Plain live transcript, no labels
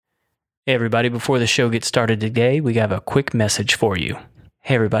Hey everybody, before the show gets started today, we have a quick message for you.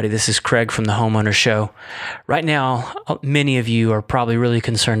 Hey everybody, this is Craig from the Homeowner Show. Right now, many of you are probably really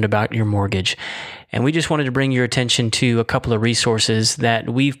concerned about your mortgage, and we just wanted to bring your attention to a couple of resources that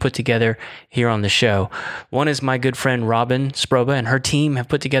we've put together here on the show. One is my good friend Robin Sproba and her team have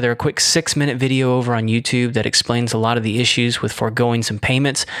put together a quick 6-minute video over on YouTube that explains a lot of the issues with foregoing some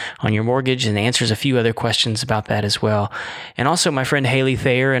payments on your mortgage and answers a few other questions about that as well. And also my friend Haley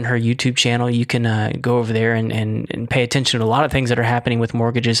Thayer and her YouTube channel, you can go over there and pay attention to a lot of things that are happening with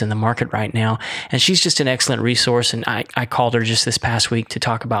mortgages in the market right now. And she's just an excellent resource. And I called her just this past week to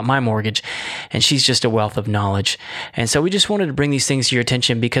talk about my mortgage, and she's just a wealth of knowledge. And so we just wanted to bring these things to your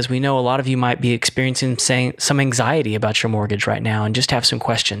attention because we know a lot of you might be experiencing some anxiety about your mortgage right now and just have some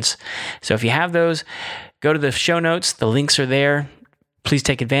questions. So if you have those, go to the show notes. The links are there. Please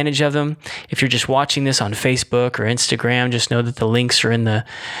take advantage of them. If you're just watching this on Facebook or Instagram, just know that the links are in the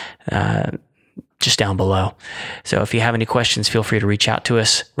just down below. So if you have any questions, feel free to reach out to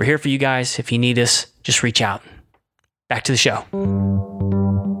us. We're here for you guys. If you need us, just reach out. Back to the show.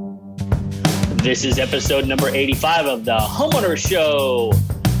 This is episode number 85 of the Homeowner Show.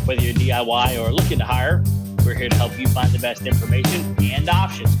 Whether you're DIY or looking to hire, we're here to help you find the best information and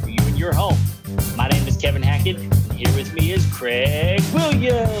options for you and your home. My name is Kevin Hackett, and here with me is Craig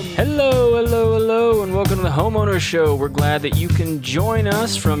Williams. Hello, and welcome to the Homeowner Show. We're glad that you can join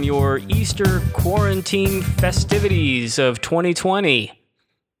us from your Easter quarantine festivities of 2020.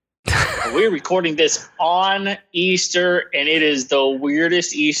 We're recording this on Easter, and it is the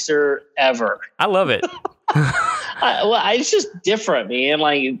weirdest Easter ever. I love it. It's just different, man.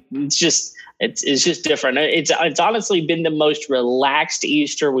 Like it's just different. It's honestly been the most relaxed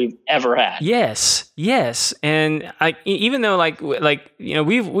Easter we've ever had. Yes, and even though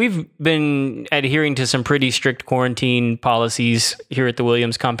we've been adhering to some pretty strict quarantine policies here at the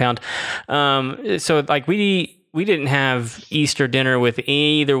Williams compound, so we didn't have Easter dinner with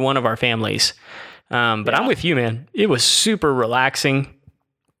either one of our families. But I'm with you, man. It was super relaxing.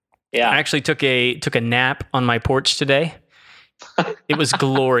 Yeah. I actually took a nap on my porch today. It was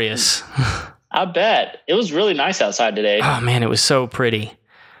glorious. I bet. It was really nice outside today. Oh man, it was so pretty.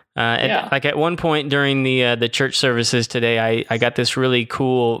 At one point during the church services today, I got this really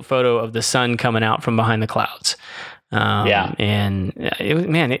cool photo of the sun coming out from behind the clouds. And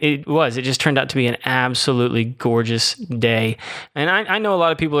it just turned out to be an absolutely gorgeous day. And I know a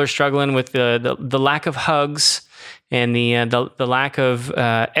lot of people are struggling with the lack of hugs and the lack of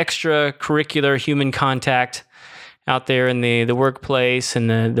extracurricular human contact out there in the workplace and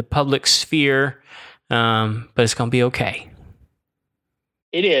the public sphere. But it's going to be okay.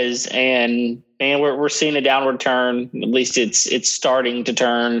 It is. And man, we're seeing a downward turn. At least it's starting to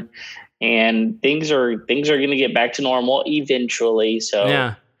turn. And things are going to get back to normal eventually.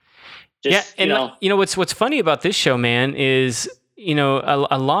 So what's funny about this show, man, is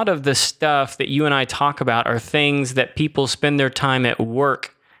a lot of the stuff that you and I talk about are things that people spend their time at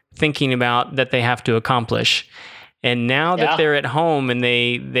work thinking about that they have to accomplish. And now that they're at home and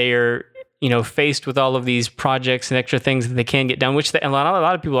they're faced with all of these projects and extra things that they can get done, which a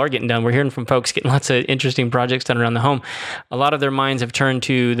lot of people are getting done. We're hearing from folks getting lots of interesting projects done around the home. A lot of their minds have turned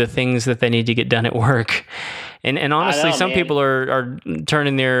to the things that they need to get done at work. And honestly, some people are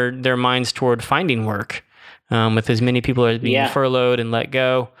turning their minds toward finding work, with as many people as being furloughed and let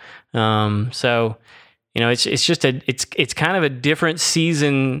go. It's kind of a different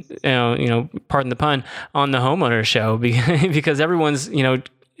season, pardon the pun, on the Homeowner Show because everyone's,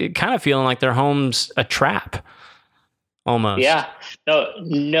 kind of feeling like their home's a trap almost. Yeah,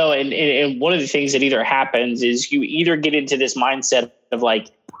 no. And one of the things that either happens is you either get into this mindset of like,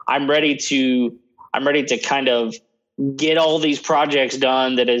 I'm ready to kind of get all these projects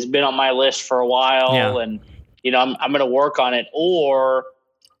done that has been on my list for a while. And, I'm going to work on it. Or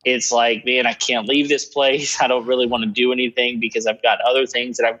it's like, man, I can't leave this place. I don't really want to do anything because I've got other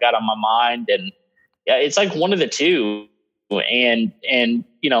things that I've got on my mind. And it's like one of the two. And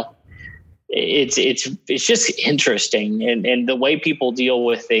it's just interesting and the way people deal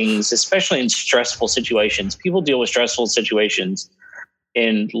with things, especially in stressful situations. People deal with stressful situations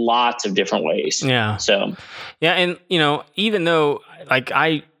in lots of different ways. Yeah. So, and even though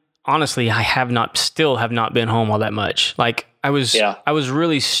I honestly, I have not been home all that much. Like I was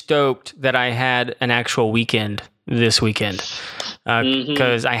really stoked that I had an actual weekend this weekend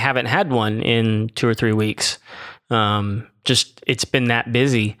because I haven't had one in 2 or 3 weeks. Just it's been that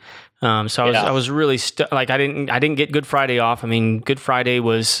busy. So I was really I didn't get Good Friday off. I mean, Good Friday it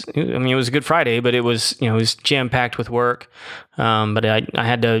was a Good Friday, but it was, it was jam packed with work. But I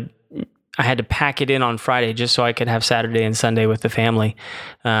had to I had to pack it in on Friday just so I could have Saturday and Sunday with the family.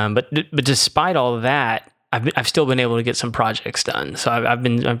 But despite all of that, I've still been able to get some projects done. So I've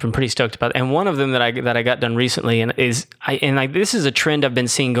been pretty stoked about it. And one of them that I got done recently this is a trend I've been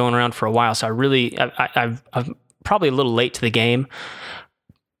seeing going around for a while. So I'm probably a little late to the game,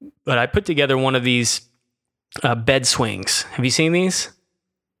 but I put together one of these bed swings. Have you seen these?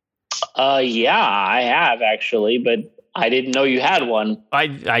 Yeah, I have actually, but I didn't know you had one.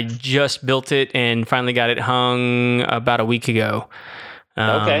 I just built it and finally got it hung about a week ago.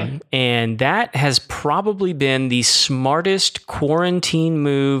 Okay. And that has probably been the smartest quarantine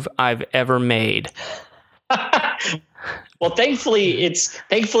move I've ever made. Well, thankfully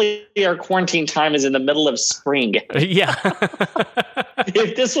our quarantine time is in the middle of spring. Yeah.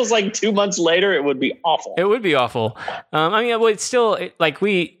 If this was like 2 months later, it would be awful. It would be awful. It's still like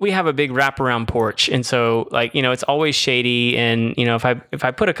we have a big wraparound porch, and so it's always shady, and if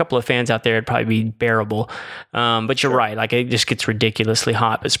I put a couple of fans out there, it'd probably be bearable. But you're right, like it just gets ridiculously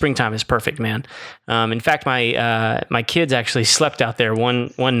hot. But springtime is perfect, man. In fact, my kids actually slept out there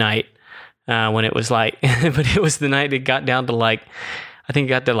one night. When it was but it was the night it got down to I think it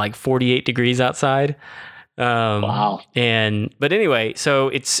got to 48 degrees outside. Wow. But anyway, so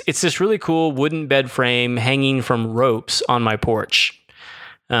it's this really cool wooden bed frame hanging from ropes on my porch.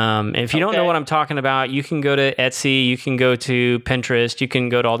 And if you don't know what I'm talking about, you can go to Etsy, you can go to Pinterest, you can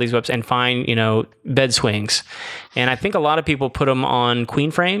go to all these websites and find, bed swings. And I think a lot of people put them on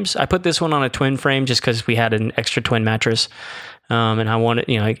queen frames. I put this one on a twin frame just because we had an extra twin mattress. And I wanted,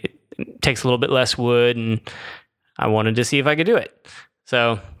 it takes a little bit less wood, and I wanted to see if I could do it.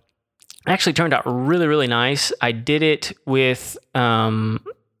 So it actually turned out really, really nice. I did it with a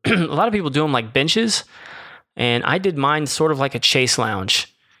lot of people do them like benches, and I did mine sort of like a chase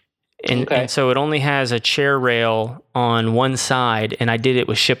lounge. And so it only has a chair rail on one side, and I did it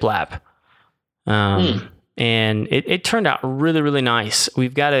with shiplap. And it turned out really, really nice.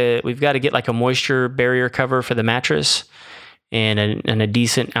 We've got to get like a moisture barrier cover for the mattress, and a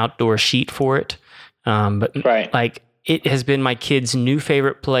decent outdoor sheet for it. But it has been my kids' new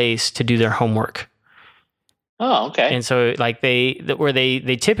favorite place to do their homework. Oh, okay. And so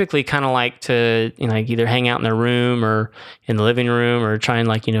they typically kind of like to either hang out in their room or in the living room or try and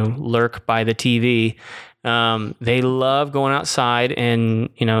lurk by the TV. They love going outside and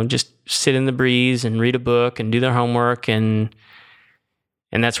just sit in the breeze and read a book and do their homework, and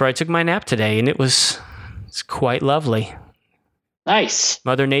that's where I took my nap today, and it's quite lovely. Nice.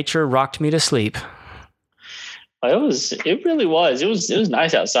 Mother Nature rocked me to sleep. It really was. It was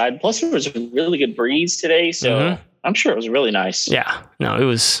nice outside. Plus, there was a really good breeze today, so I'm sure it was really nice. Yeah. No, it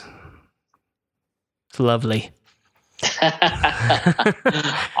was lovely.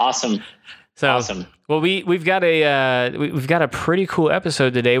 Awesome. Awesome. Well, we've got a pretty cool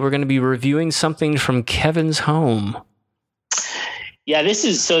episode today. We're going to be reviewing something from Kevin's home. Yeah, this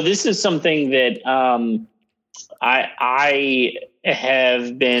is something that I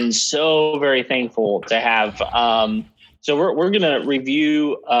have been so very thankful to have. So we're going to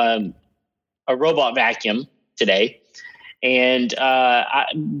review a robot vacuum today, and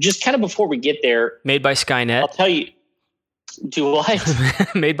just kind of before we get there, made by Skynet. I'll tell you. Do what?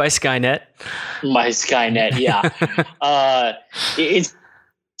 Made by Skynet. By Skynet, yeah. It's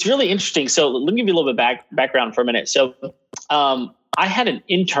really interesting. So let me give you a little bit background for a minute. So I had an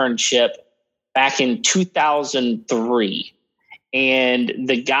internship back in 2003, and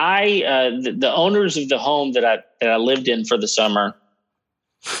the guy, the owners of the home that I lived in for the summer,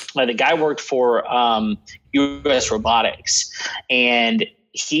 the guy worked for U.S. Robotics, and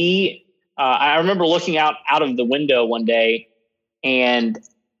he. I remember looking out of the window one day, and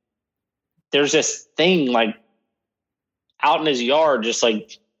there's this thing out in his yard, just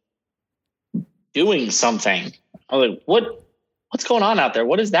doing something. I was like, what's going on out there?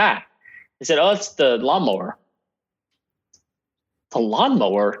 What is that? He said, oh, it's the lawnmower. The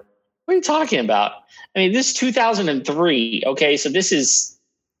lawnmower? What are you talking about? I mean, this is 2003. Okay. So this is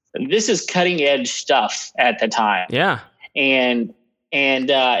cutting edge stuff at the time. Yeah. And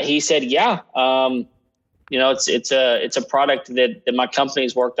he said, yeah, it's a product that my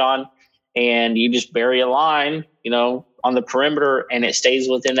company's worked on, and you just bury a line, on the perimeter, and it stays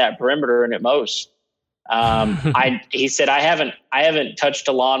within that perimeter and it mows. He said, I haven't touched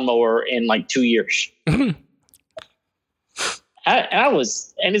a lawnmower in 2 years. And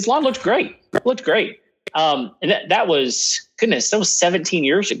his lawn looked great. And that was 17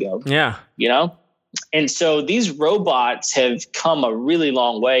 years ago. Yeah. And so these robots have come a really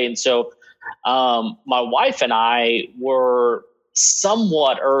long way. And so my wife and I were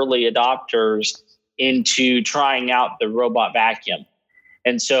somewhat early adopters into trying out the robot vacuum.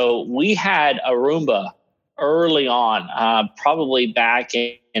 And so we had a Roomba early on, probably back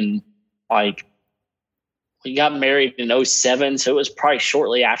in like, we got married in 2007. So it was probably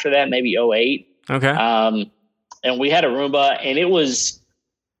shortly after that, maybe 2008. Okay. And we had a Roomba, and it was,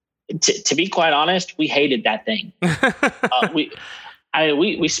 to be quite honest, we hated that thing. We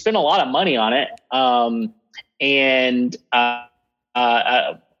spent a lot of money on it. I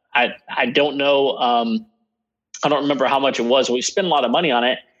don't know. I don't remember how much it was. We spent a lot of money on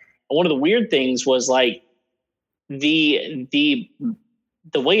it. And one of the weird things was like the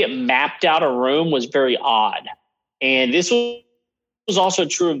way it mapped out a room was very odd. And this was also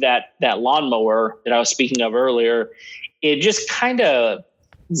true of that lawnmower that I was speaking of earlier. It just kind of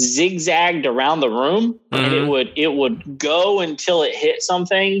zigzagged around the room, and it would go until it hit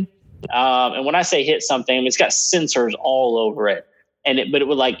something. And when I say hit something, it's got sensors all over it. But it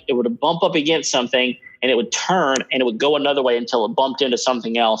would bump up against something, and it would turn, and it would go another way until it bumped into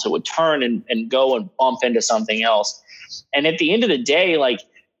something else. It would turn and go and bump into something else. And at the end of the day, like,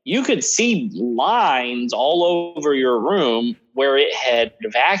 you could see lines all over your room where it had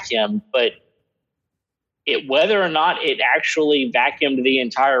vacuumed, but whether or not it actually vacuumed the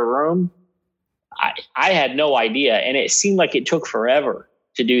entire room, I had no idea. And it seemed like it took forever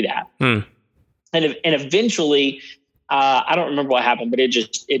to do that. And eventually, I don't remember what happened, but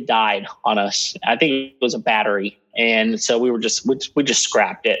it died on us. I think it was a battery. And so we just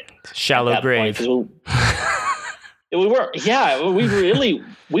scrapped it. Shallow grave.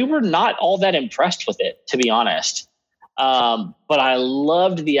 We were not all that impressed with it, to be honest. But I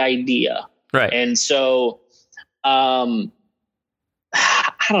loved the idea. Right. And so, I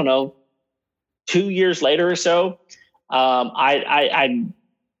don't know, 2 years later or so, I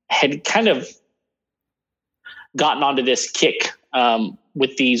had kind of gotten onto this kick,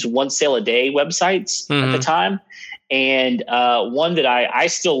 with these one sale a day websites at the time. And, one that I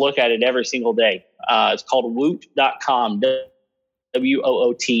still look at it every single day. It's called Woot.com,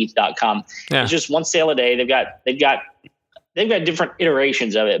 WOOT.com. Yeah. It's just one sale a day. They've got different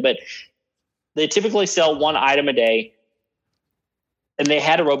iterations of it, but they typically sell one item a day. And they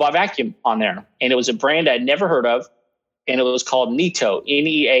had a robot vacuum on there, and it was a brand I'd never heard of, and it was called Neato,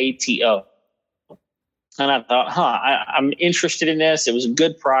 Neato. And I thought, I'm interested in this. It was a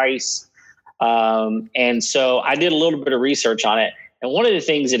good price. And so I did a little bit of research on it. And one of the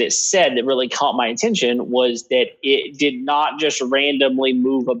things that it said that really caught my attention was that it did not just randomly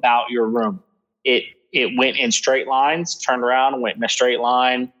move about your room. It went in straight lines, turned around and went in a straight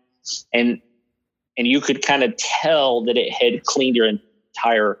line. And you could kind of tell that it had cleaned your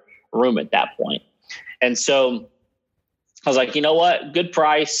entire room at that point. And so I was like, you know what? Good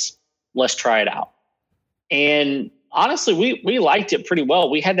price. Let's try it out. And honestly, we liked it pretty well.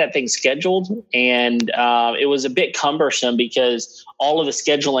 We had that thing scheduled, and it was a bit cumbersome because all of the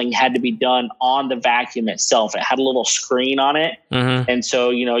scheduling had to be done on the vacuum itself. It had a little screen on it. And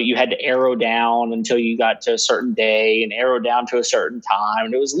so, you had to arrow down until you got to a certain day and arrow down to a certain time.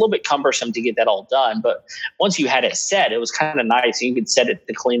 And it was a little bit cumbersome to get that all done. But once you had it set, it was kind of nice. You could set it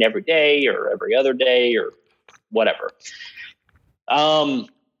to clean every day or every other day or whatever.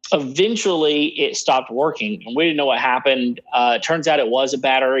 Eventually it stopped working, and we didn't know what happened. It turns out it was a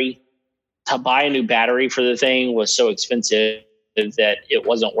battery. To buy a new battery for the thing was so expensive that it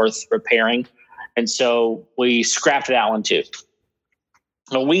wasn't worth repairing. And so we scrapped that one too.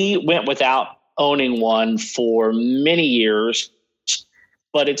 And we went without owning one for many years,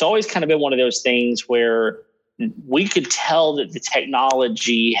 but it's always kind of been one of those things where we could tell that the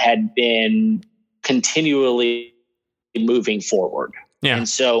technology had been continually moving forward. Yeah. And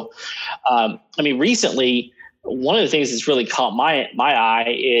so, recently, one of the things that's really caught my eye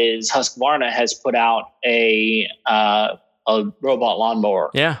is Husqvarna has put out a robot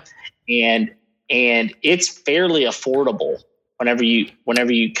lawnmower. Yeah. And it's fairly affordable whenever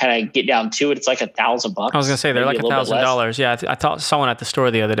you kind of get down to it. It's like $1,000. I was going to say they're like $1,000. Yeah. I saw one at the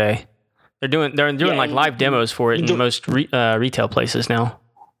store the other day. They're doing like live demos for it in most retail places now.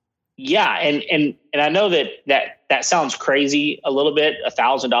 Yeah. And I know that sounds crazy a little bit,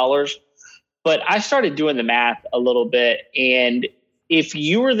 $1,000, but I started doing the math a little bit. And if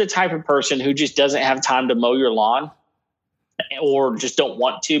you were the type of person who just doesn't have time to mow your lawn or just don't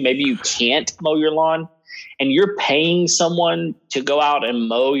want to, maybe you can't mow your lawn and you're paying someone to go out and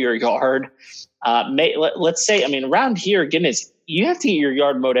mow your yard. Let's say, around here, goodness, you have to get your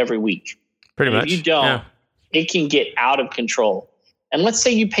yard mowed every week. Pretty much. If you don't, it can get out of control. And let's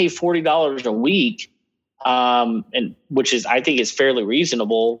say you pay $40 a week, and which is, I think, is fairly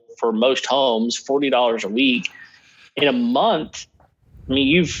reasonable for most homes. $40 a week in a month.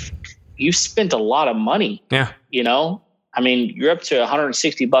 You've spent a lot of money. Yeah. I mean, you're up to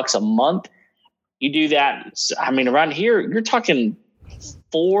 $160 a month. You do that. I mean, around here, you're talking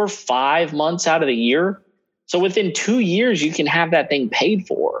 4-5 months out of the year. So within 2 years, you can have that thing paid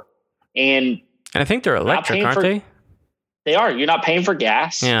for. And I think they're electric, aren't they? They are. You're not paying for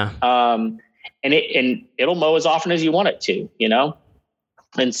gas. Yeah. And it'll mow as often as you want it to, you know?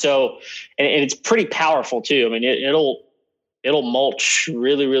 And so, and it's pretty powerful too. I mean, it'll mulch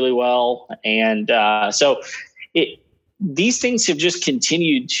really, really well. And so these things have just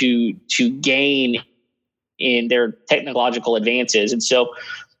continued to gain in their technological advances. And so,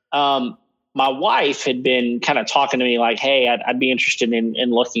 my wife had been kind of talking to me like, hey, I'd be interested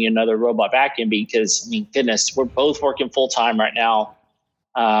in looking at another robot vacuum because, I mean, goodness, we're both working full time right now.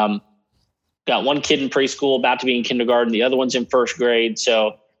 Got one kid in preschool, about to be in kindergarten. The other one's in first grade.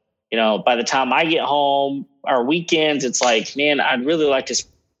 So, you know, by the time I get home, our weekends, it's like, man, I'd really like to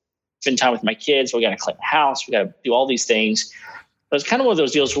spend time with my kids. We got to clean the house. We got to do all these things. But it's kind of one of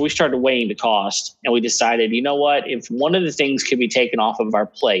those deals where we started weighing the cost and we decided, you know what, if one of the things could be taken off of our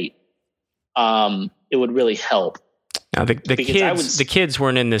plate, it would really help. Now the kids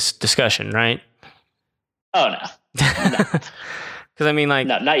weren't in this discussion, right? Oh no. Because I mean, like,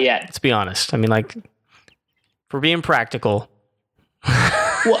 no, not yet. Let's be honest. I mean, like, if we're being practical.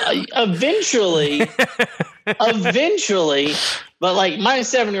 Well, eventually, but like my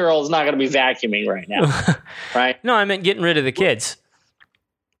 7-year-old is not going to be vacuuming right now, right? No, I meant getting rid of the kids.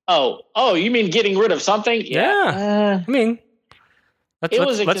 Oh, you mean getting rid of something? Yeah. I mean,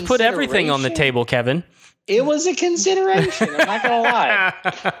 let's put everything on the table, Kevin. It was a consideration. I'm not going to lie.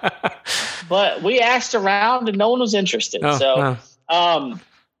 But we asked around and no one was interested. Which I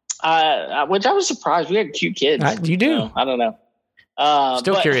was surprised. We had cute kids. You do. So, I don't know.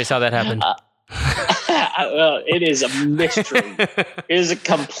 Still curious how that happened. It is a mystery. It is a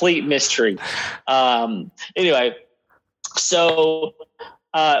complete mystery. Anyway, so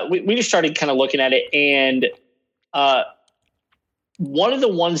we just started kind of looking at it, and one of the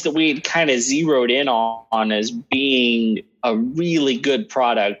ones that we had kind of zeroed in on as being a really good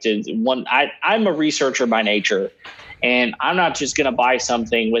product is one. I'm a researcher by nature, and I'm not just going to buy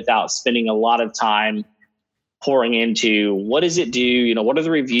something without spending a lot of time pouring into what does it do? You know, what are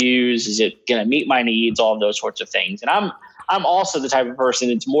the reviews? Is it going to meet my needs? All of those sorts of things. And I'm also the type of person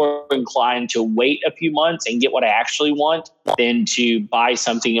that's more inclined to wait a few months and get what I actually want than to buy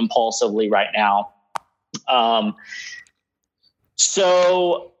something impulsively right now.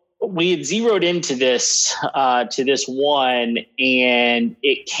 So we had zeroed into this one, and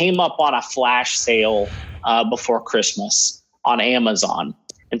it came up on a flash sale before Christmas on Amazon.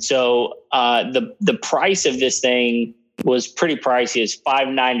 And so the price of this thing was pretty pricey. It's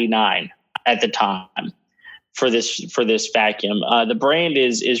 $5.99 at the time for this vacuum. The brand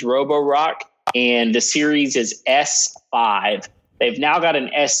is Roborock, and the series is S5. They've now got an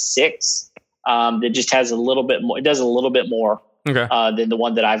S6 that just has a little bit more. It does a little bit more than the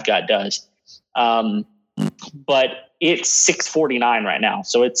one that I've got does. But it's $649 right now,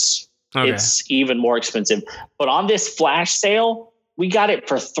 so it's even more expensive. But on this flash sale, we got it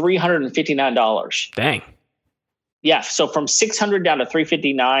for $359. Dang. Yeah. So from $600 down to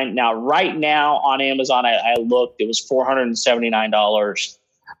 $359. Now, right now on Amazon, I looked, it was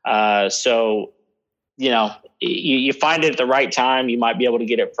 $479. So, you know, you find it at the right time, you might be able to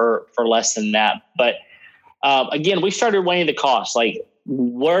get it for less than that. But again, we started weighing the cost. Like,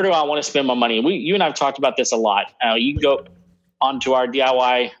 where do I want to spend my money? You and I have talked about this a lot. You can go onto our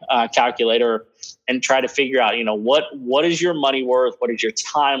DIY calculator and try to figure out, you know, what is your money worth? What is your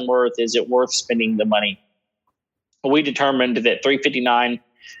time worth? Is it worth spending the money? We determined that $359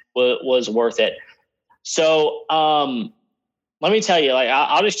 was worth it. So let me tell you, like,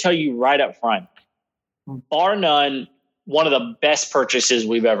 I'll just tell you right up front, bar none, one of the best purchases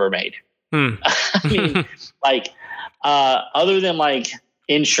we've ever made. I mean, like, other than like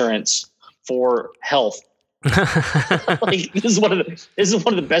insurance for health, like this is one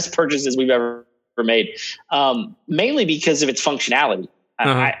of the best purchases we've ever made. Mainly because of its functionality.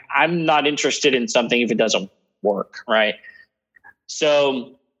 I'm not interested in something if it doesn't work, right?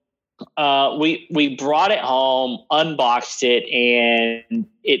 So we brought it home, unboxed it, and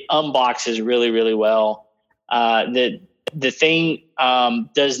it unboxes really, really well. The thing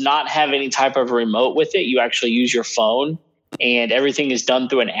does not have any type of remote with it. You actually use your phone, and everything is done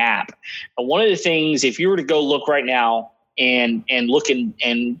through an app. But one of the things, if you were to go look right now and look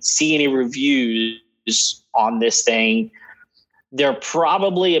and see any reviews on this thing, they're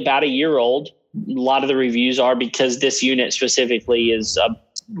probably about a year old. A lot of the reviews are, because this unit specifically is a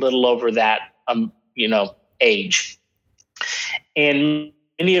little over that, age. And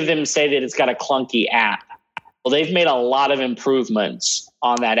many of them say that it's got a clunky app. Well, they've made a lot of improvements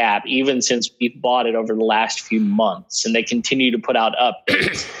on that app, even since we've bought it over the last few months, and they continue to put out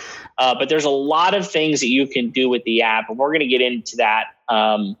updates. But there's a lot of things that you can do with the app, and we're going to get into that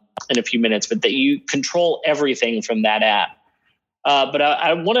in a few minutes. But that you control everything from that app. But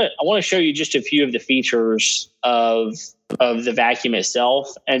I want to show you just a few of the features of the vacuum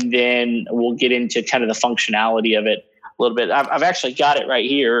itself, and then we'll get into kind of the functionality of it a little bit. I've actually got it right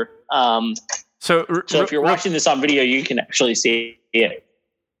here. So if you're watching this on video, you can actually see it.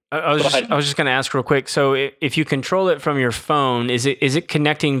 I was just going to ask real quick. So if you control it from your phone, is it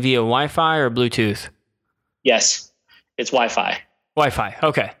connecting via Wi-Fi or Bluetooth? Yes, it's Wi-Fi. Wi-Fi.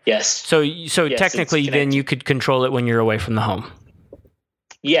 Okay. Yes. So yes, technically, then you could control it when you're away from the home.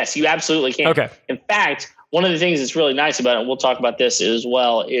 Yes, you absolutely can. Okay. In fact, one of the things that's really nice about it, and we'll talk about this as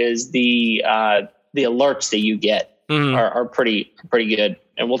well, is the alerts that you get are pretty good,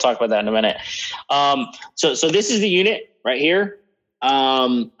 and we'll talk about that in a minute. So this is the unit right here.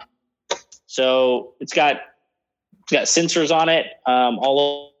 So it's got sensors on it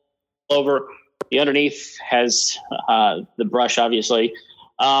all over. The underneath has the brush, obviously,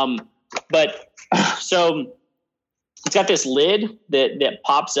 but so it's got this lid that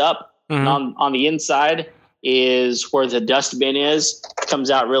pops up. And on the inside is where the dust bin is. It comes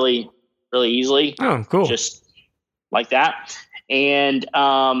out really, really easily. Oh, cool! Just like that, and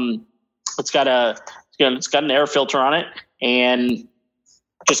it's got an air filter on it, and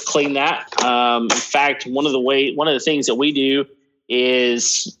just clean that. In fact, one of the things that we do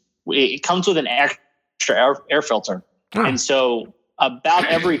is it comes with an extra air filter. And so about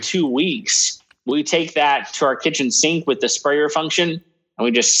every 2 weeks, we take that to our kitchen sink with the sprayer function, and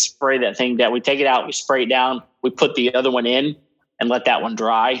we just spray that thing down. We take it out, we spray it down, we put the other one in and let that one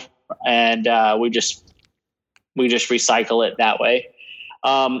dry. And we just recycle it that way.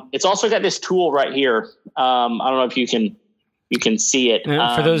 It's also got this tool right here. I don't know if you can see it.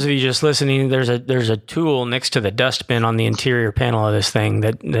 For those of you just listening, there's a tool next to the dustbin on the interior panel of this thing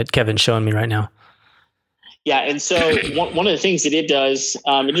that Kevin's showing me right now. Yeah, and so one of the things that it does,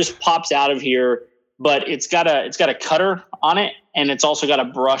 it just pops out of here, but it's got a cutter on it, and it's also got a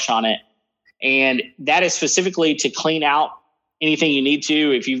brush on it, and that is specifically to clean out anything you need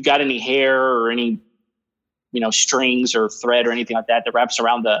to. If you've got any hair or any strings or thread or anything like that wraps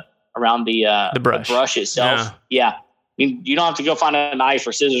around the brush itself. Yeah. You don't have to go find a knife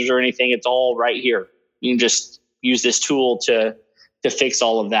or scissors or anything. It's all right here. You can just use this tool to fix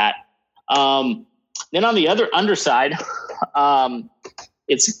all of that. Then on the other underside,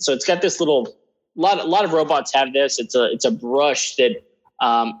 it's got this little lot of robots have this. It's a brush that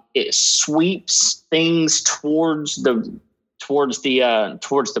it sweeps things towards the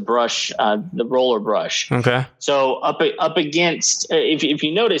brush, the roller brush. Okay. So up against, if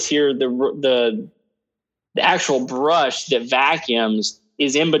you notice here, the actual brush that vacuums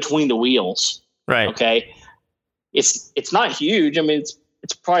is in between the wheels. Right. Okay. It's not huge. I mean,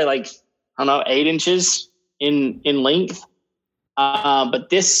 it's probably like, I don't know, 8 inches in length. But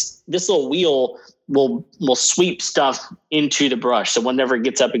this little wheel will sweep stuff into the brush. So whenever it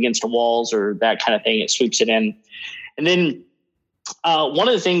gets up against the walls or that kind of thing, it sweeps it in. And then one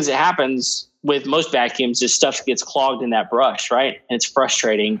of the things that happens with most vacuums is stuff gets clogged in that brush, right? And it's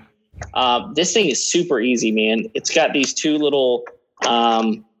frustrating. This thing is super easy, man. It's got these two little,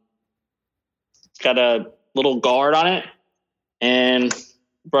 got a little guard on it, and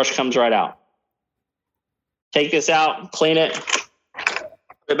brush comes right out. Take this out, clean it,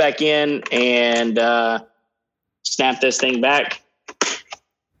 put it back in, and snap this thing back.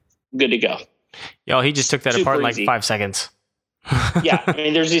 Good to go. Yo, he just took that super apart in like easy. 5 seconds. Yeah, I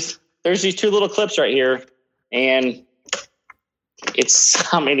mean, there's these two little clips right here, and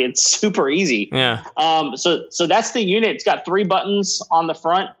it's super easy. Yeah. So that's the unit. It's got 3 buttons on the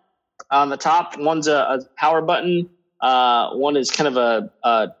front. On the top, one's a power button. One is kind of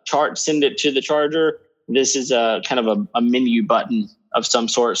a chart, send it to the charger. This is a kind of a menu button of some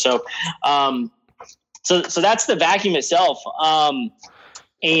sort. So that's the vacuum itself.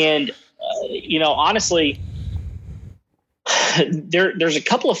 Honestly, there's a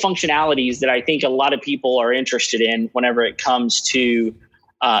couple of functionalities that I think a lot of people are interested in whenever it comes to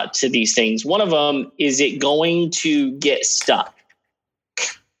these things. One of them is it going to get stuck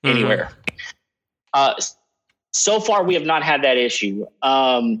anywhere? So far, we have not had that issue.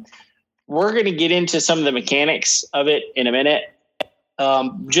 We're going to get into some of the mechanics of it in a minute,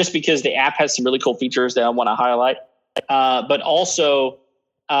 just because the app has some really cool features that I want to highlight. But also,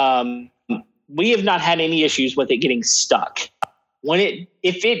 we have not had any issues with it getting stuck.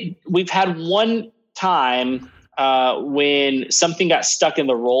 We've had one time when something got stuck in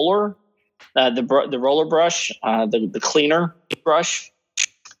the roller, the roller brush, the cleaner brush,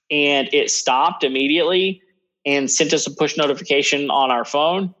 and it stopped immediately and sent us a push notification on our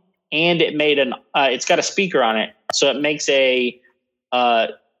phone. And it made it's got a speaker on it, so it makes it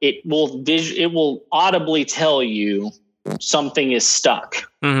will audibly tell you something is stuck.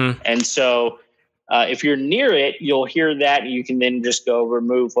 Mm-hmm. And so if you're near it, you'll hear that. You can then just go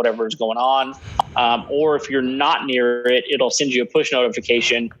remove whatever is going on. Or if you're not near it, it'll send you a push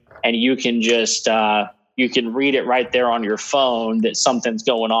notification, and you can just you can read it right there on your phone that something's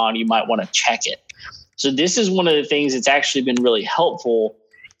going on. You might want to check it. So this is one of the things that's actually been really helpful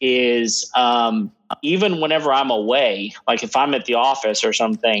is even whenever I'm away, like if I'm at the office or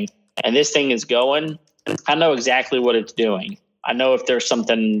something and this thing is going, I know exactly what it's doing. I know if there's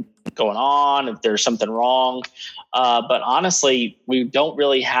something going on, if there's something wrong. But honestly, we don't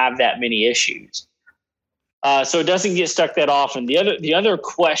really have that many issues. So it doesn't get stuck that often. The other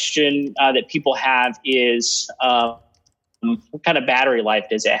question that people have is what kind of battery life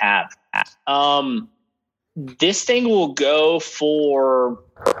does it have? This thing will go for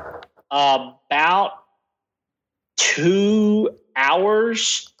about 2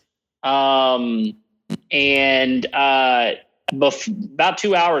 hours, and about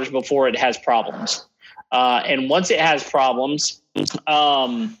 2 hours before it has problems. And once it has problems,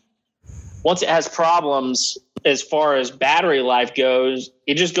 as far as battery life goes,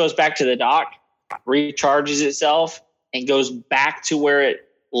 it just goes back to the dock, recharges itself, and goes back to where it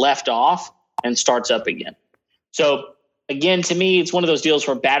left off and starts up again. So again, to me, it's one of those deals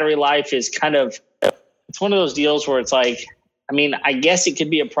where battery life is it's one of those deals where it's like, I mean, I guess it could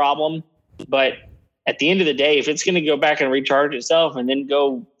be a problem, but at the end of the day, if it's going to go back and recharge itself and then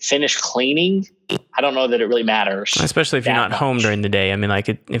go finish cleaning, I don't know that it really matters. Especially if you're not home during the day. I mean, like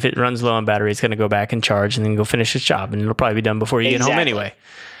if it runs low on battery, it's going to go back and charge and then go finish its job, and it'll probably be done before you get home anyway.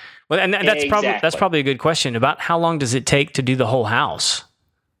 Well, and that's probably a good question about how long does it take to do the whole house?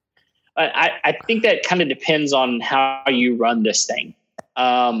 I think that kind of depends on how you run this thing.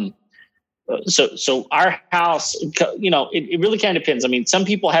 So our house, it really kind of depends. I mean, some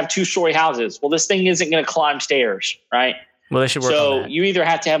people have 2-story houses. Well, this thing isn't going to climb stairs, right? Well, they should work on that. You either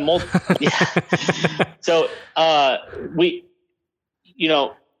have to have multiple. So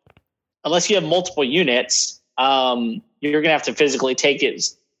unless you have multiple units, you're going to have to physically take it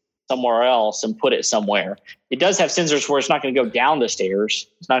somewhere else and put it somewhere. It does have sensors where it's not going to go down the stairs.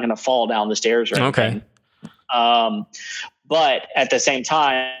 It's not going to fall down the stairs or anything. Okay. But at the same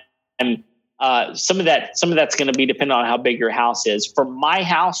time, some of that's going to be dependent on how big your house is. For my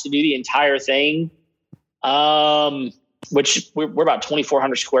house to do the entire thing, which we're about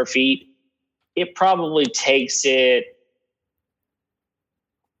 2,400 square feet, it probably takes it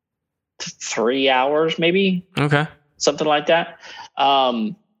 3 hours, maybe. Okay. Something like that.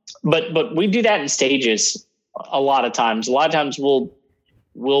 But we do that in stages a lot of times. A lot of times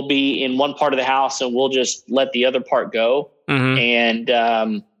we'll be in one part of the house and we'll just let the other part go,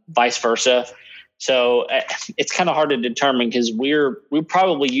 and vice versa. So it's kind of hard to determine because we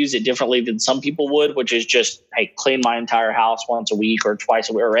probably use it differently than some people would, which is just, hey, clean my entire house once a week or twice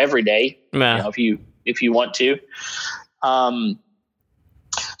a week or every day, if you want to.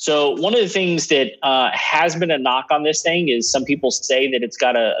 So one of the things that has been a knock on this thing is some people say that it's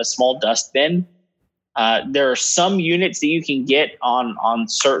got a small dust bin. There are some units that you can get on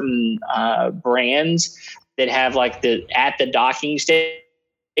certain brands that have like at the docking station,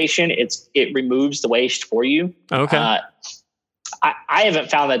 it removes the waste for you. Okay. I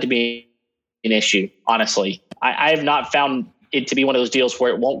haven't found that to be an issue, honestly. I have not found it to be one of those deals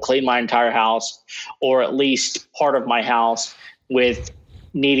where it won't clean my entire house or at least part of my house with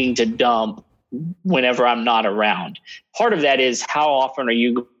needing to dump whenever I'm not around. Part of that is how often are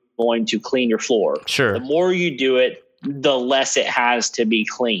you going to clean your floor? Sure. The more you do it, the less it has to be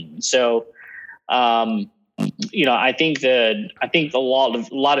cleaned. So, I think a lot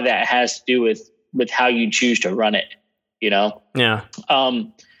of that has to do with how you choose to run it, Yeah.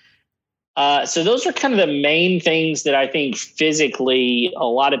 So those are kind of the main things that I think physically a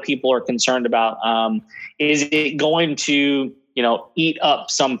lot of people are concerned about. Is it going to, eat up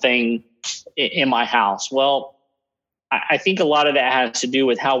something in my house? Well, I think a lot of that has to do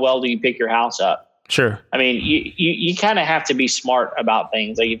with how well do you pick your house up? Sure. I mean, you kind of have to be smart about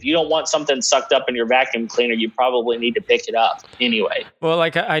things. Like if you don't want something sucked up in your vacuum cleaner, you probably need to pick it up anyway. Well,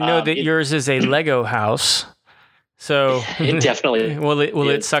 like I know that yours is a Lego house. So it definitely will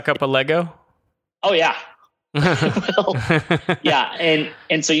it suck up a Lego? Oh yeah. Well, yeah.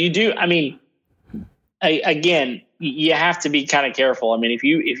 And so you do, I mean, again, you have to be kind of careful. I mean, if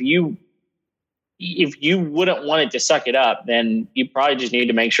you if you wouldn't want it to suck it up, then you probably just need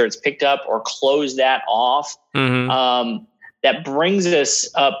to make sure it's picked up or close that off. Mm-hmm. That brings us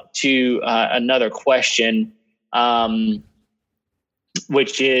up to another question,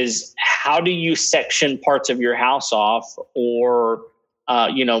 which is, how do you section parts of your house off, or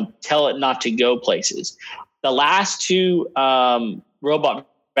tell it not to go places? The last two robot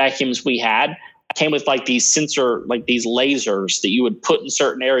vacuums we had came with like these sensor, like these lasers that you would put in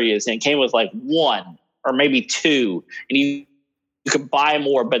certain areas, and it came with like one or maybe two, and you could buy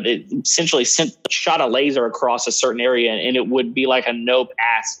more, but it essentially shot a laser across a certain area, and it would be like a no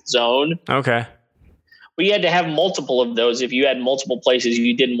pass zone. Okay. But you had to have multiple of those if you had multiple places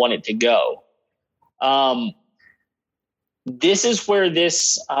you didn't want it to go. This is where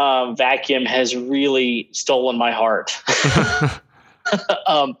this vacuum has really stolen my heart.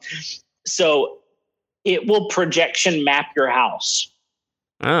 So it will projection map your house.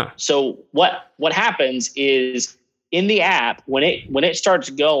 Oh. So what happens is, in the app, when it starts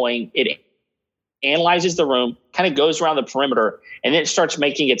going, it analyzes the room, kind of goes around the perimeter, and then it starts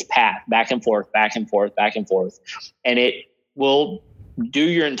making its path back and forth, back and forth, back and forth. And it will do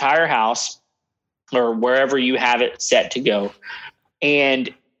your entire house or wherever you have it set to go.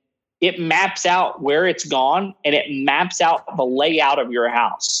 And it maps out where it's gone, and it maps out the layout of your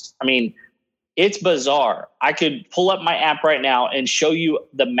house. I mean, it's bizarre. I could pull up my app right now and show you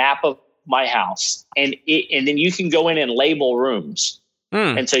the map of my house, and then you can go in and label rooms.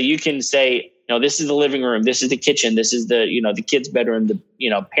 And so you can say, this is the living room, this is the kitchen, this is the, the kids' bedroom, the,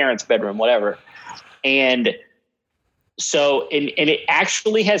 parents' bedroom, whatever. And so, and it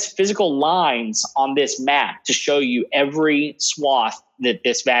actually has physical lines on this map to show you every swath that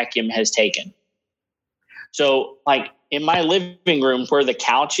this vacuum has taken. So like in my living room where the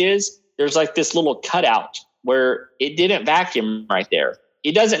couch is, there's like this little cutout where it didn't vacuum right there.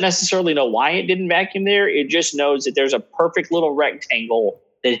 It doesn't necessarily know why it didn't vacuum there. It just knows that there's a perfect little rectangle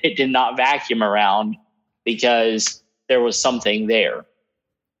that it did not vacuum around because there was something there.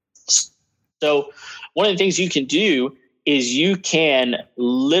 So one of the things you can do is you can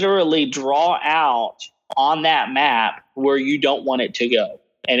literally draw out on that map where you don't want it to go,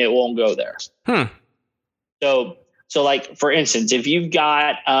 and it won't go there. So like, for instance, if you've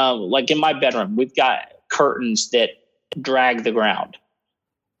got, like in my bedroom, we've got curtains that drag the ground.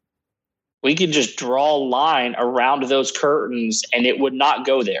 We could just draw a line around those curtains and it would not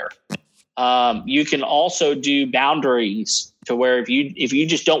go there. You can also do boundaries to where if you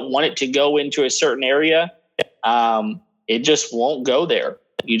just don't want it to go into a certain area, it just won't go there.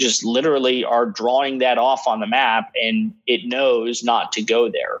 You just literally are drawing that off on the map and it knows not to go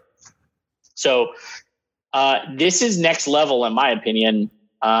there. So this is next level, in my opinion,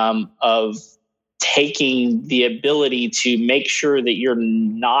 of taking the ability to make sure that you're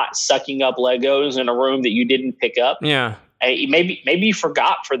not sucking up Legos in a room that you didn't pick up. Yeah. Maybe you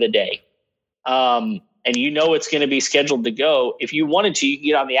forgot for the day. And it's going to be scheduled to go. If you wanted to, you can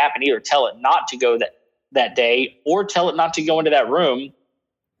get on the app and either tell it not to go that day or tell it not to go into that room,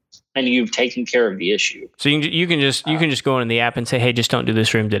 and you've taken care of the issue. So you can just go in the app and say, hey, just don't do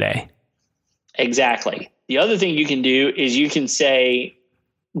this room today. Exactly. The other thing you can do is you can say,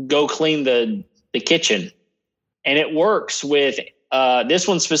 go clean the kitchen. And it works with, this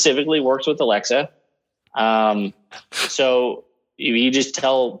one specifically works with Alexa. So you just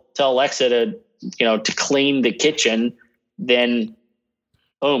tell Alexa to clean the kitchen, then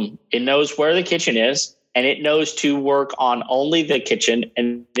boom, it knows where the kitchen is, and it knows to work on only the kitchen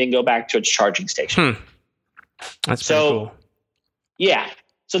and then go back to its charging station. That's pretty cool. Yeah.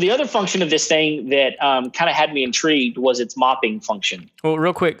 So the other function of this thing that kind of had me intrigued was its mopping function. Well,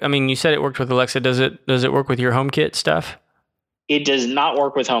 real quick, I mean, you said it worked with Alexa. Does it work with your HomeKit stuff? It does not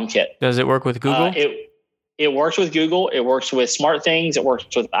work with HomeKit. Does it work with Google? It works with Google. It works with SmartThings. It works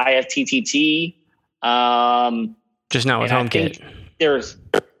with IFTTT. Just not with HomeKit. There's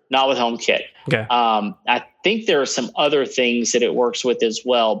not with HomeKit. Okay. I think there are some other things that it works with as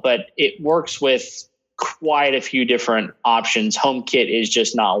well, but it works with quite a few different options. HomeKit is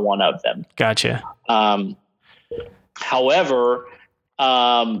just not one of them. Gotcha. However,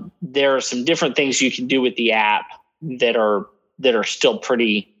 there are some different things you can do with the app that are still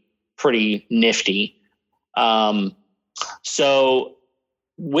pretty nifty. So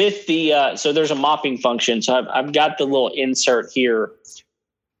with the so there's a mopping function. So I've got the little insert here.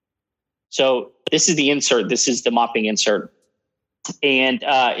 So this is the insert. This is the mopping insert, and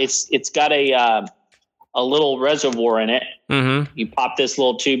it's got a little reservoir in it. Mm-hmm. You pop this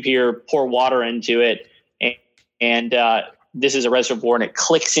little tube here, pour water into it, and this is a reservoir, and it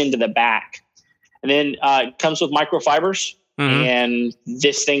clicks into the back. And then it comes with microfibers. and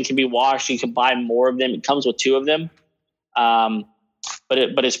this thing can be washed. You can buy more of them. It comes with 2 of them. But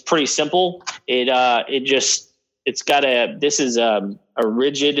it's pretty simple. It's got a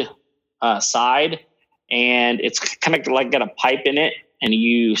rigid side, and it's kind of like got a pipe in it, and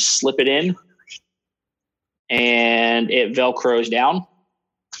you slip it in and it Velcros down.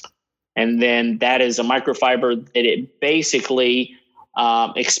 And then that is a microfiber that it basically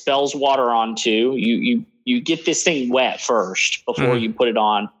expels water onto. You get this thing wet first before you put it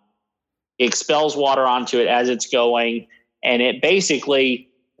on. It expels water onto it as it's going, and it basically,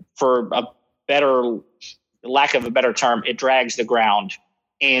 for a better lack of a better term, it drags the ground.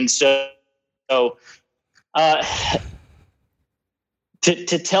 And so to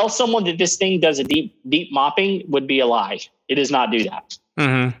tell someone that this thing does a deep mopping would be a lie. It does not do that.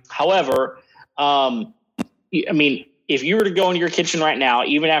 However, I mean, if you were to go into your kitchen right now,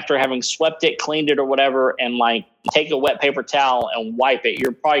 even after having swept it, cleaned it or whatever, and like take a wet paper towel and wipe it,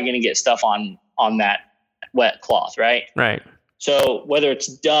 you're probably going to get stuff on that wet cloth, right? Right. So whether it's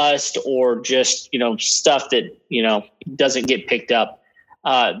dust or just, stuff that, doesn't get picked up,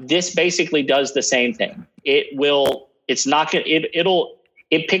 this basically does the same thing. It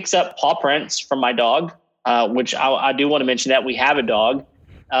picks up paw prints from my dog, which I do want to mention that we have a dog.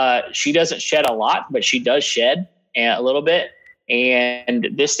 She doesn't shed a lot, but she does shed a little bit. And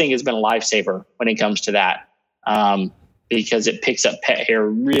this thing has been a lifesaver when it comes to that, because it picks up pet hair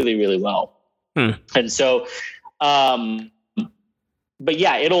really, really well. And so, but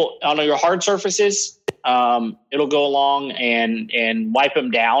yeah, it'll, on your hard surfaces, it'll go along and wipe them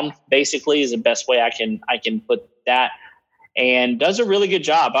down, basically, is the best way I can put that, and does a really good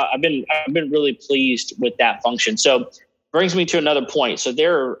job. I've been really pleased with that function. So brings me to another point. So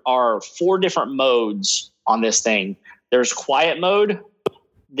there are 4 different modes on this thing. There's quiet mode.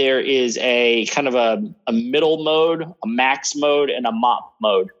 There is a kind of a middle mode, a max mode, and a mop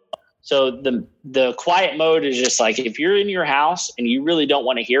mode. So the quiet mode is just like, if you're in your house and you really don't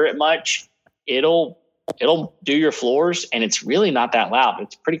want to hear it much, it'll do your floors, and it's really not that loud.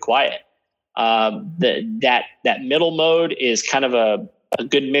 It's pretty quiet. That middle mode is kind of a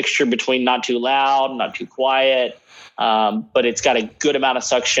good mixture between not too loud, not too quiet, but it's got a good amount of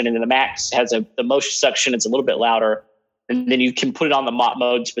suction. And then the max has the most suction. It's a little bit louder. And then you can put it on the mop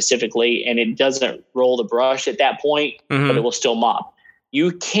mode specifically, and it doesn't roll the brush at that point, but it will still mop.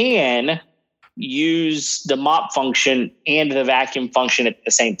 You can use the mop function and the vacuum function at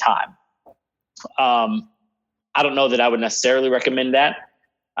the same time. I don't know that I would necessarily recommend that.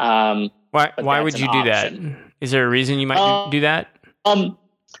 Why would you do that? Is there a reason you might do that? I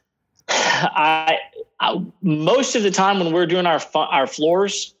most of the time when we're doing our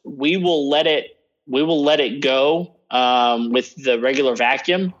floors, we will let it go with the regular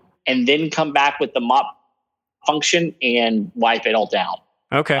vacuum, and then come back with the mop function and wipe it all down.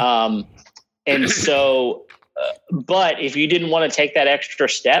 Okay. And so, but if you didn't want to take that extra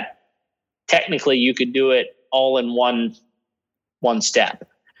step, technically you could do it all in one step.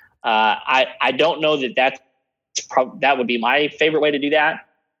 I don't know that would be my favorite way to do that.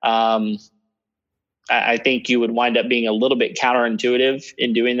 I think you would wind up being a little bit counterintuitive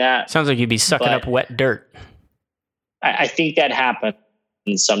in doing that. Sounds like you'd be sucking up wet dirt. I think that happens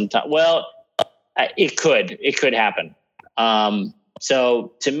sometimes. Well, it could happen.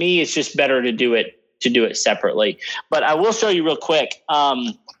 So to me, it's just better to do it separately. But I will show you real quick.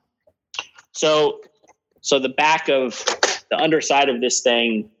 So the back of the underside of this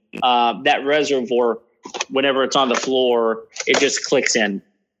thing, that reservoir, whenever it's on the floor, it just clicks in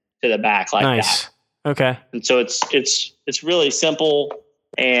to the back like that. Okay. And so it's really simple.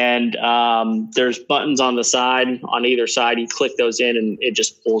 And there's buttons on the side, on either side. You click those in and it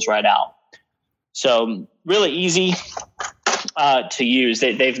just pulls right out. So really easy to use.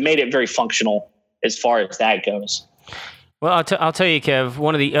 They've made it very functional as far as that goes. Well, I'll tell you, Kev,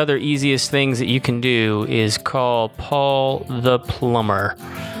 one of the other easiest things that you can do is call Paul the Plumber.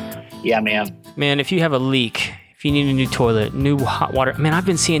 Yeah, man. Man, if you have a leak, if you need a new toilet, new hot water, man, I've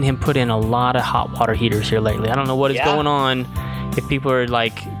been seeing him put in a lot of hot water heaters here lately. I don't know what is going on, if people are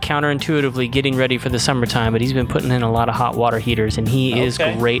like counterintuitively getting ready for the summertime, but he's been putting in a lot of hot water heaters, and he is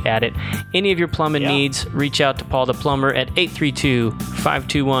great at it. Any of your plumbing needs, reach out to Paul the Plumber at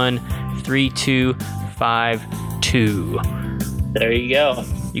 832-521-3252. There you go.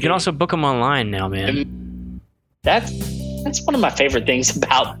 You can also book them online now, man. That's one of my favorite things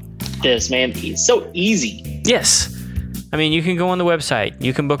about this, man. It's so easy. Yes. I mean, you can go on the website.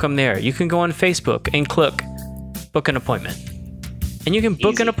 You can book them there. You can go on Facebook and click book an appointment. And you can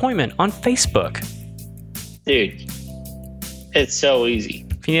book an appointment on Facebook. Dude, it's so easy.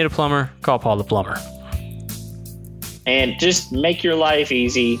 If you need a plumber, call Paul the Plumber. and just make your life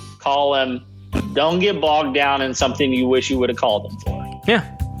easy. Call them. Don't get bogged down in something you wish you would have called them for.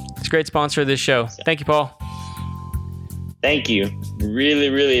 Yeah. It's a great sponsor of this show. Thank you, Paul. Thank you. Really,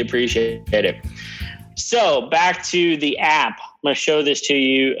 really appreciate it. So back to the app. I'm going to show this to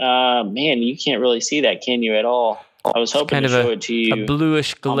you. Man, you can't really see that, can you, at all? I was hoping to show it to you. A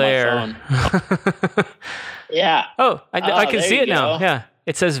bluish glare. Yeah. Oh, I can see it now. Yeah.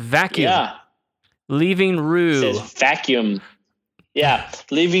 It says vacuum. Yeah. Leaving room. It says vacuum. Yeah.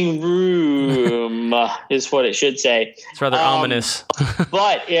 Leaving room is what it should say. It's rather ominous.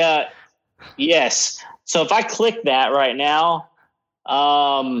 But yes. So if I click that right now,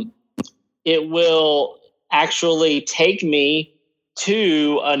 it will actually take me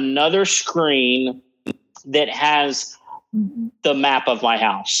to another screen that has the map of my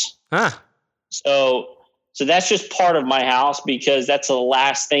house. So that's just part of my house because that's the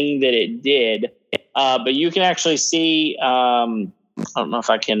last thing that it did. But you can actually see, I don't know if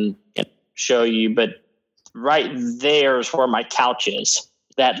I can show you, but right there is where my couch is,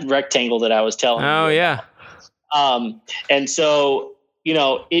 that rectangle that I was telling you. Oh, yeah. And so,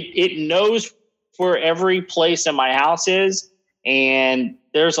 it knows where every place in my house is. And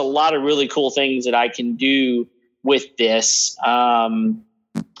there's a lot of really cool things that I can do with this. But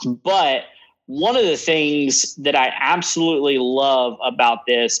one of the things that I absolutely love about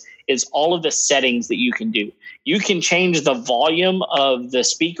this is all of the settings that you can do. You can change the volume of the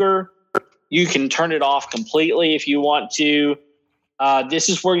speaker. You can turn it off completely if you want to. This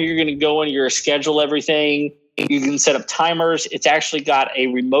is where you're going to go and you're schedule everything. You can set up timers. It's actually got a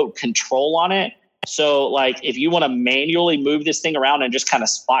remote control on it. So like if you want to manually move this thing around and just kind of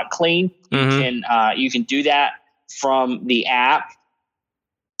spot clean, you can do that from the app.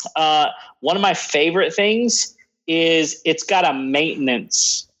 One of my favorite things is it's got a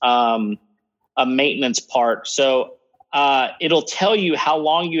maintenance part. So it'll tell you how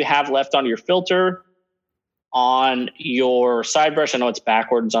long you have left on your filter, on your side brush. I know it's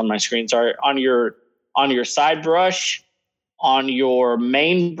backwards on my screen. Sorry. On your side brush, on your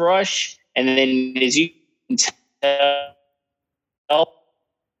main brush, and then as you can tell,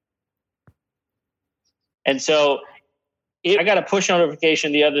 and so I got a push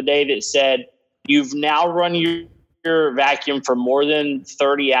notification the other day that said you've now run your vacuum for more than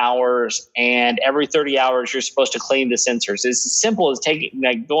 30 hours, and every 30 hours you're supposed to clean the sensors. It's as simple as going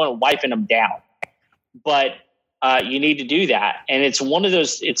and wiping them down, but you need to do that. And it's one of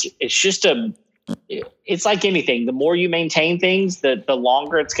those. It's like anything. The more you maintain things, the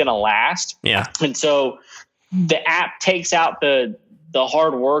longer it's going to last. Yeah. And so the app takes out the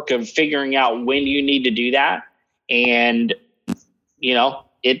hard work of figuring out when you need to do that. And,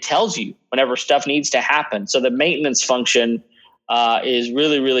 it tells you whenever stuff needs to happen. So the maintenance function is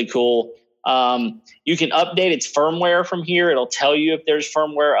really, really cool. You can update its firmware from here. It'll tell you if there's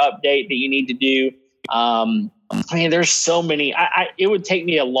firmware update that you need to do. There's so many. It would take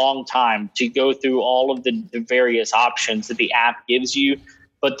me a long time to go through all of the various options that the app gives you,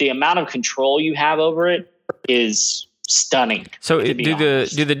 but the amount of control you have over it is stunning. So do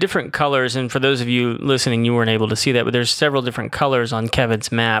the different colors, and for those of you listening, you weren't able to see that, but there's several different colors on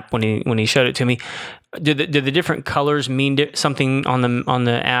Kevin's map when he showed it to me. Do the different colors mean something on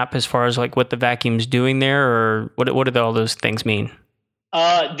the app as far as like what the vacuum's doing there, or what do all those things mean?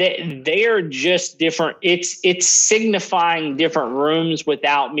 They are just different. It's signifying different rooms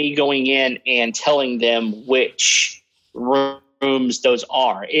without me going in and telling them which rooms those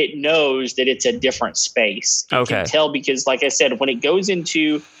are. It knows that it's a different space. You can tell because, like I said, when it goes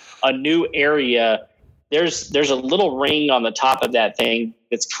into a new area, there's a little ring on the top of that thing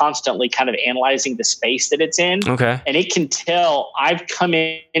that's constantly kind of analyzing the space that it's in. Okay. And it can tell I've come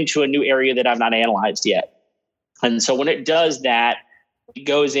into a new area that I've not analyzed yet. And so when it does that, it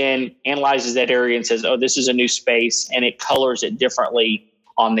goes in, analyzes that area and says, oh, this is a new space, and it colors it differently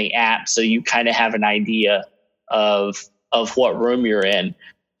on the app. So you kind of have an idea of what room you're in.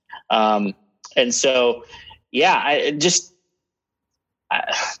 And so, yeah,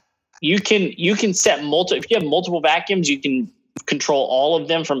 you can set if you have multiple vacuums, you can control all of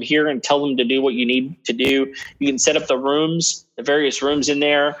them from here and tell them to do what you need to do. You can set up the various rooms in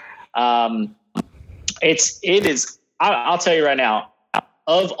there. I'll tell you right now,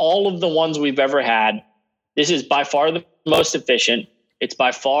 of all of the ones we've ever had, this is by far the most efficient. It's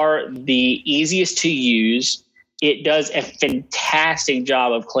by far the easiest to use. It does a fantastic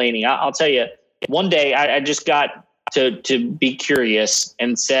job of cleaning. I'll tell you, one day I just got to be curious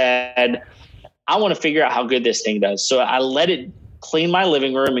and said, I want to figure out how good this thing does. So I let it clean my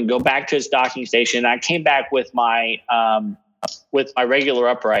living room and go back to its docking station. I came back with my regular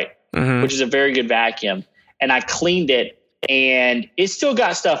upright, which is a very good vacuum. and I cleaned it, and it still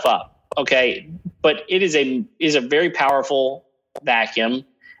got stuff up. Okay. But it is a very powerful vacuum,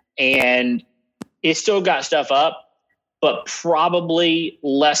 and it still got stuff up, but probably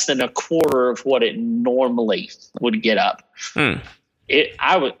less than a quarter of what it normally would get up.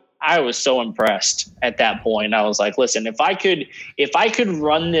 I was so impressed at that point. I was like, listen, if I could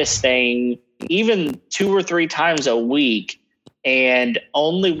run this thing even 2 or 3 times a week and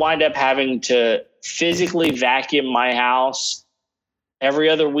only wind up having to physically vacuum my house every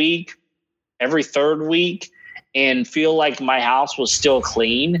other week, every third week, and feel like my house was still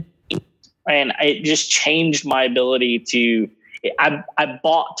clean, and it just changed my ability to, I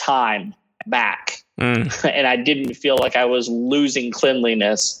bought time back and I didn't feel like I was losing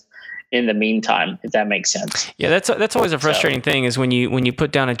cleanliness in the meantime, if that makes sense. Yeah, that's always a frustrating thing, is when you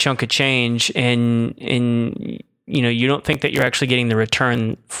put down a chunk of change and you don't think that you're actually getting the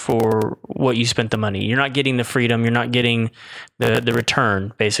return for what you spent the money. You're not getting the freedom. You're not getting the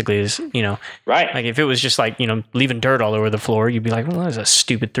return, basically, is, right. Like if it was just like, leaving dirt all over the floor, you'd be like, well, that was a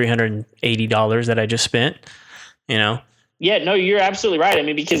stupid $380 that I just spent, Yeah, no, you're absolutely right. I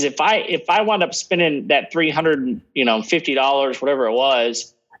mean, because if I wound up spending that $350, whatever it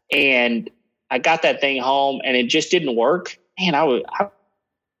was, and I got that thing home and it just didn't work, man, I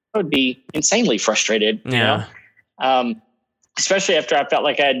would be insanely frustrated. Especially after I felt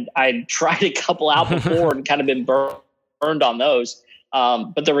like I'd tried a couple out before and kind of been burned on those.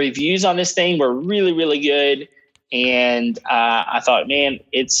 But the reviews on this thing were really, really good. And I thought, man,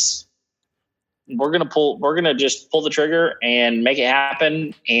 we're going to just pull the trigger and make it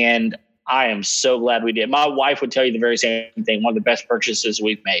happen. And I am so glad we did. My wife would tell you the very same thing. One of the best purchases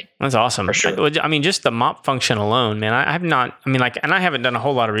we've made. That's awesome. For sure. I mean, just the mop function alone, man. I haven't done a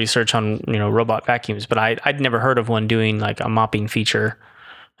whole lot of research on, robot vacuums, but I'd never heard of one doing like a mopping feature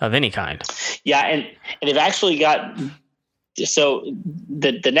of any kind. Yeah. And they've actually got, so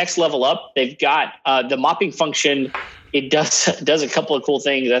the next level up, they've got the mopping function. It does a couple of cool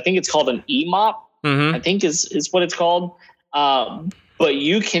things. I think it's called an e-mop. I think is what it's called. But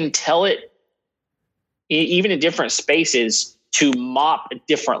you can tell it, even in different spaces, to mop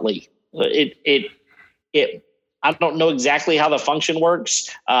differently. I don't know exactly how the function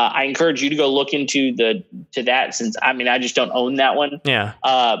works. I encourage you to go look into that, since I just don't own that one. Yeah.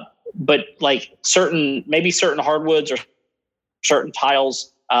 But like certain hardwoods or certain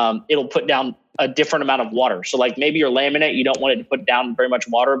tiles, it'll put down a different amount of water. So like maybe your laminate, you don't want it to put down very much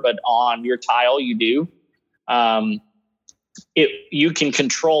water, but on your tile you do. You can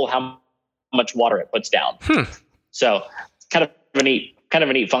control how much water it puts down. So kind of a neat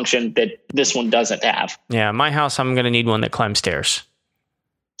function that this one doesn't have. Yeah, my house, I'm going to need one that climbs stairs.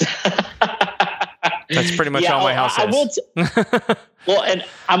 That's pretty much all my house is. Well, and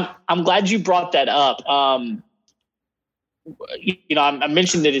I'm glad you brought that up. I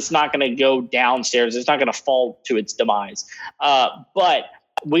mentioned that it's not going to go downstairs. It's not going to fall to its demise. But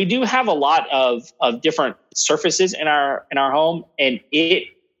we do have a lot of different surfaces in our home, and it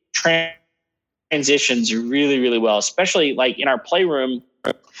transitions really, really well, especially like in our playroom.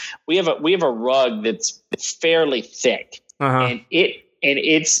 We have a rug that's fairly thick, and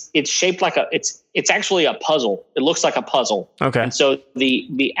it's shaped like it's actually a puzzle. It looks like a puzzle. Okay. And so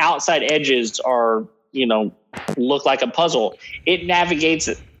the outside edges are, look like a puzzle. It navigates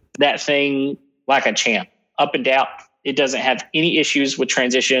that thing like a champ, up and down. It doesn't have any issues with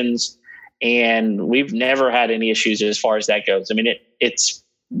transitions, and we've never had any issues as far as that goes. I mean, it's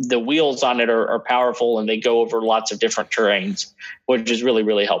the wheels on it are powerful, and they go over lots of different terrains, which is really,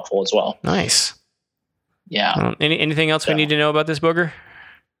 really helpful as well. Nice. Yeah. Anything else we need to know about this booger?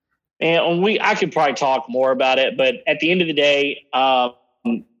 And I could probably talk more about it, but at the end of the day,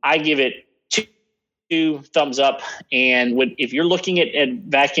 I give it 2 thumbs up. And if you're looking at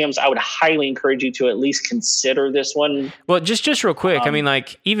vacuums, I would highly encourage you to at least consider this one. Well, just real quick. Even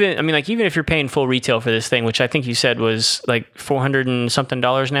if you're paying full retail for this thing, which I think you said was like $400 and something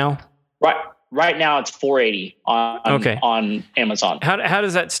now. Right now it's $480 on Amazon. How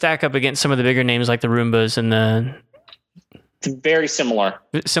does that stack up against some of the bigger names like the Roombas and the? It's very similar.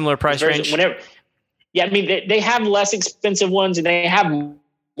 Similar price range. Yeah, I mean they have less expensive ones and they have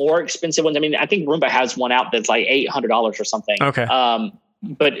more expensive ones. I mean, I think Roomba has one out that's like $800 or something. Okay.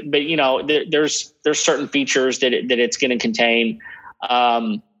 But there's certain features that it's going to contain.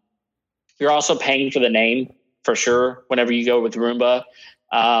 You're also paying for the name for sure whenever you go with Roomba.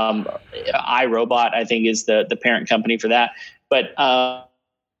 iRobot, I think, is the parent company for that. But at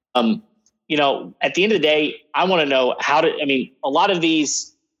the end of the day, I want to know a lot of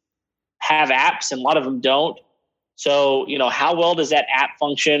these have apps and a lot of them don't. So, how well does that app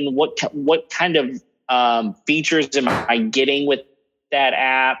function? What kind of features am I getting with that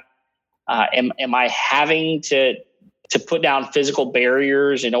app? Am I having to put down physical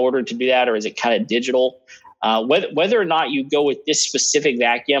barriers in order to do that, or is it kind of digital? Whether or not you go with this specific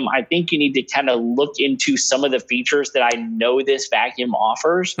vacuum, I think you need to kind of look into some of the features that I know this vacuum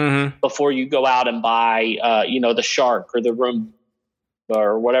offers before you go out and buy, the Shark or the Roomba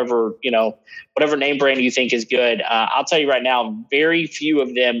or whatever name brand you think is good. I'll tell you right now, very few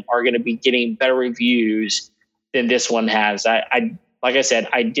of them are going to be getting better reviews than this one has. Like I said,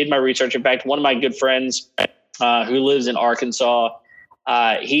 I did my research. In fact, one of my good friends who lives in Arkansas,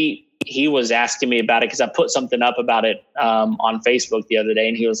 he was asking me about it because I put something up about it on Facebook the other day,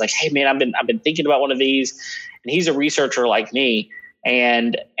 and he was like, "Hey man, I've been thinking about one of these," and he's a researcher like me,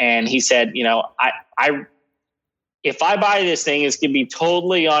 and he said, I if I buy this thing, it's gonna be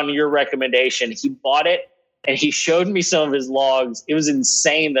totally on your recommendation. He bought it and he showed me some of his logs. It was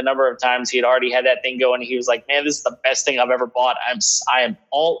insane the number of times he had already had that thing going. He was like, "Man, this is the best thing I've ever bought. I am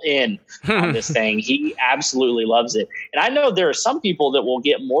all in on this thing." He absolutely loves it. And I know there are some people that will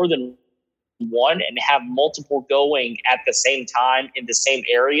get more than one and have multiple going at the same time in the same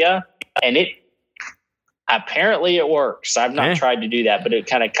area. And apparently it works. I've not tried to do that, but it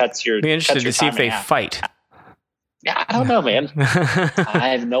kind of cuts your. Be interested to see if they fight. Yeah, I don't know, man. I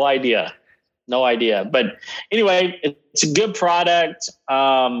have no idea. But anyway, it's a good product.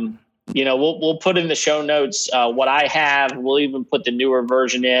 We'll put in the show notes what I have. We'll even put the newer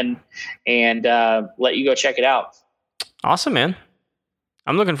version in and let you go check it out. Awesome, man.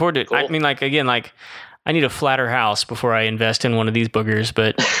 I'm looking forward to it. Cool. I mean, I need a flatter house before I invest in one of these boogers,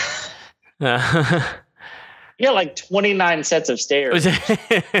 but yeah, like 29 sets of stairs.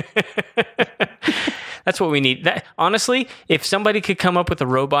 That's what we need. Honestly, if somebody could come up with a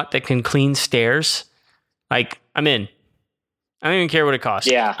robot that can clean stairs, I'm in. I don't even care what it costs.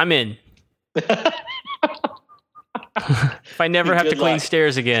 Yeah. I'm in. If I never have to clean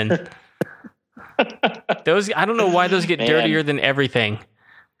stairs again. I don't know why those get dirtier than everything.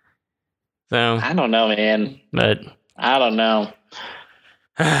 So I don't know, man. But I don't know.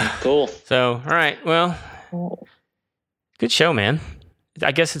 Cool. So, all right. Well, good show, man.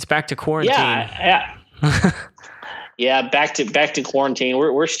 I guess it's back to quarantine. Yeah. Yeah, back to quarantine.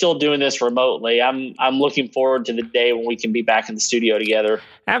 We're still doing this remotely. I'm looking forward to the day when we can be back in the studio together.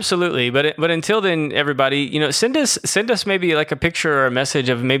 Absolutely, but until then, everybody, send us maybe like a picture or a message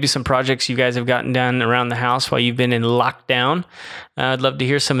of maybe some projects you guys have gotten done around the house while you've been in lockdown. I'd love to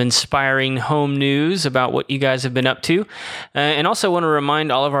hear some inspiring home news about what you guys have been up to, and also want to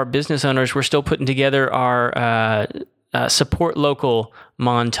remind all of our business owners we're still putting together our support local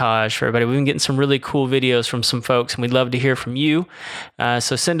montage for everybody. We've been getting some really cool videos from some folks, and we'd love to hear from you.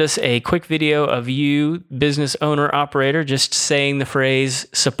 So send us a quick video of you, business owner, operator, just saying the phrase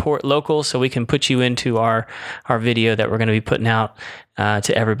support local so we can put you into our video that we're going to be putting out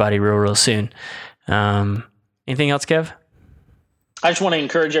to everybody real soon. Anything else, Kev? I just want to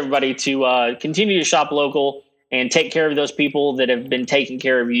encourage everybody to continue to shop local and take care of those people that have been taking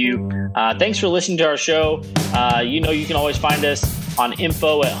care of you. Thanks for listening to our show. You can always find us on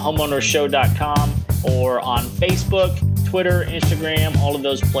info@homeownershow.com or on Facebook, Twitter, Instagram, all of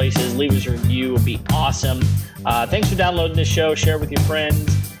those places. Leave us a review. It would be awesome. Thanks for downloading this show. Share it with your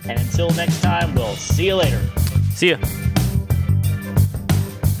friends. And until next time, we'll see you later. See ya.